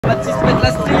Mathis met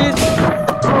la street.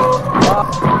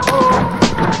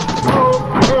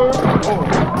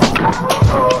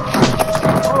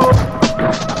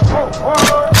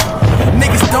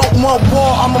 Niggas don't want war,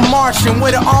 I'm a Martian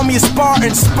with an army of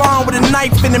Spartans, sparring with a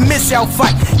knife in a missile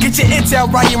fight. Get your intel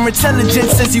right, your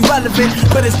intelligence is irrelevant,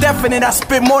 but it's definite. I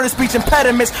spit more than speech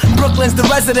impediments. Brooklyn's the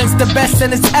residence, the best,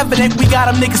 and it's evident. We got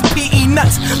them niggas PE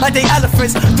nuts like they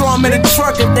elephants. Throw them in a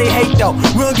truck if they hate though.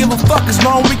 We don't give a fuck as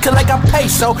long as we collect our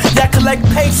peso. Y'all collect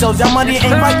pesos, y'all money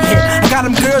ain't right here. I got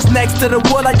them girls next to the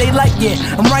wood like they like it.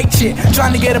 I'm right here,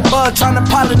 trying to get a bug, trying to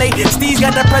pollinate. Steve's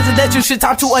got that presidential shit,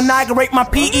 time to inaugurate my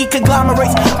PE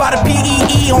conglomerates. By the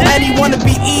PEE on any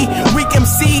wannabe E. Weak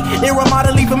MC,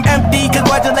 Iramada leave him empty.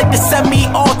 Congratulate the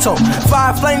semi-auto.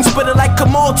 Five flames spit it like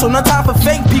Komodo. No time for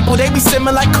fake people, they be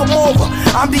simming like Komova.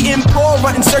 I'm the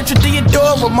Emperor in search of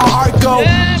Theodora. My heart go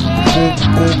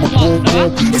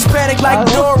it's panic like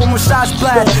Dora when shots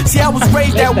blast. See, I was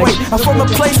raised that way. I'm from a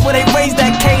place where they raise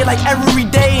that K like every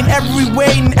day and every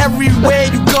way and everywhere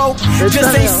you go.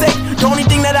 Just ain't safe. The only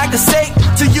thing that I can say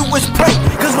to you is pray.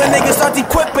 Cause when niggas start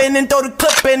equipping and throw the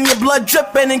clip in, your blood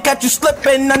dripping and catch you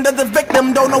slipping under the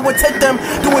victim, don't know what's hit them,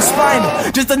 doing spinal.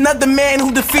 Just another man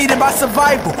who defeated by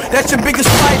survival. That's your biggest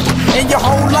fight in your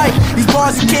whole life. These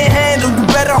bars you can't handle, you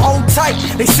better hold tight.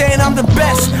 They saying I'm the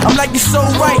best, I'm like you're so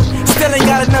right. Still ain't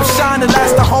got enough shine to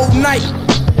last the whole night,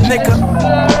 nigga.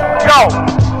 Yo,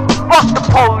 fuck the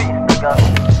police, nigga.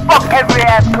 Fuck every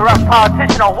ass corrupt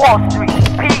politician on Wall Street.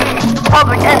 PE,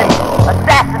 public enemy,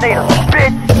 assassinator,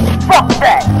 bitch. Fuck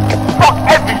that. Fuck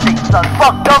everything, son.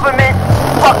 Fuck government.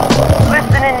 Fuck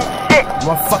listening and shit.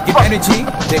 Motherfucking energy,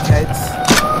 dickheads.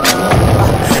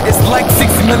 It's like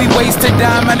 60 million ways to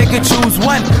die, my nigga choose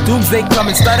one. Doomsday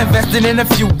coming, start investing in a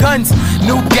few guns.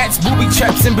 New gats, booby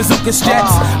traps, and bazooka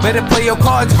straps. Better play your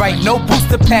cards right, no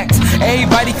booster packs.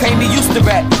 Everybody kinda used to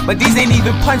rap, but these ain't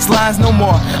even punchlines no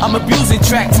more. I'm abusing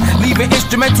tracks, leaving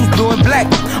instrumentals blue and black.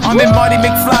 I'm in Marty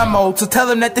McFly mode, so tell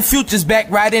them that the future's back.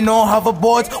 Riding on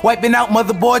hoverboards, wiping out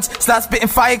motherboards. Start spitting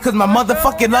fire cause my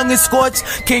motherfucking lung is scorched.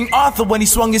 King Arthur when he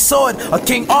swung his sword, or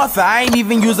King Arthur, I ain't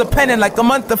even use a pen in like a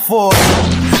month before.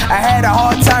 I had a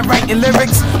hard time writing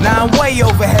lyrics, now I'm way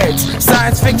over heads.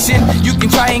 Science fiction, you can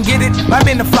try and get it. I've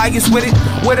been the flyest with it.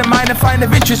 With a mind to find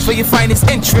of interest for your finest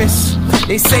interests.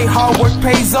 They say hard work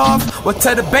pays off. Well,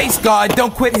 tell the bass guard,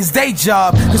 don't quit his day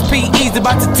job. Cause PE's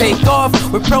about to take off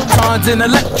with protons and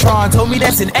electrons. Homie,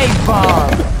 that's an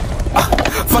A-bomb.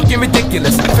 Fucking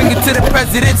ridiculous. Finger to the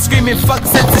president, screaming fuck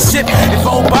censorship. If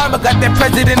Obama got that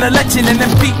president election, and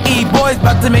them PE boys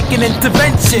about to make an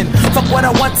intervention. Fuck what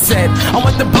I once said, I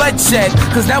want the bloodshed.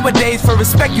 Cause nowadays for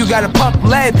respect you gotta pump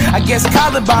lead. I guess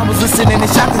Columbine was listening to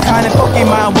Shaka Khan, and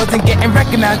Pokemon wasn't getting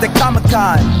recognized at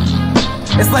Comic-Con.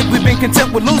 It's like we've been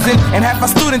content with losing, and half our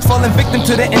students falling victim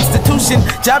to the institution.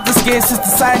 Jobs are scarce since the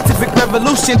scientific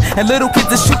revolution, and little kids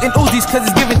are shooting Uzis cause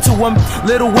it's given to them.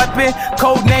 Little weapon,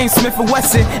 code name Smith &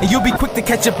 Wesson, and you'll be quick to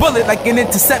catch a bullet like an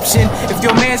interception. If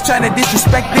your man's trying to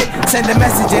disrespect it, send a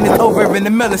message and it's over in a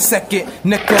millisecond,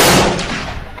 nigga.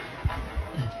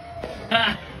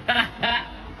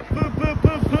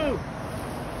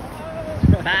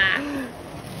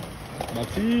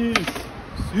 Mathis.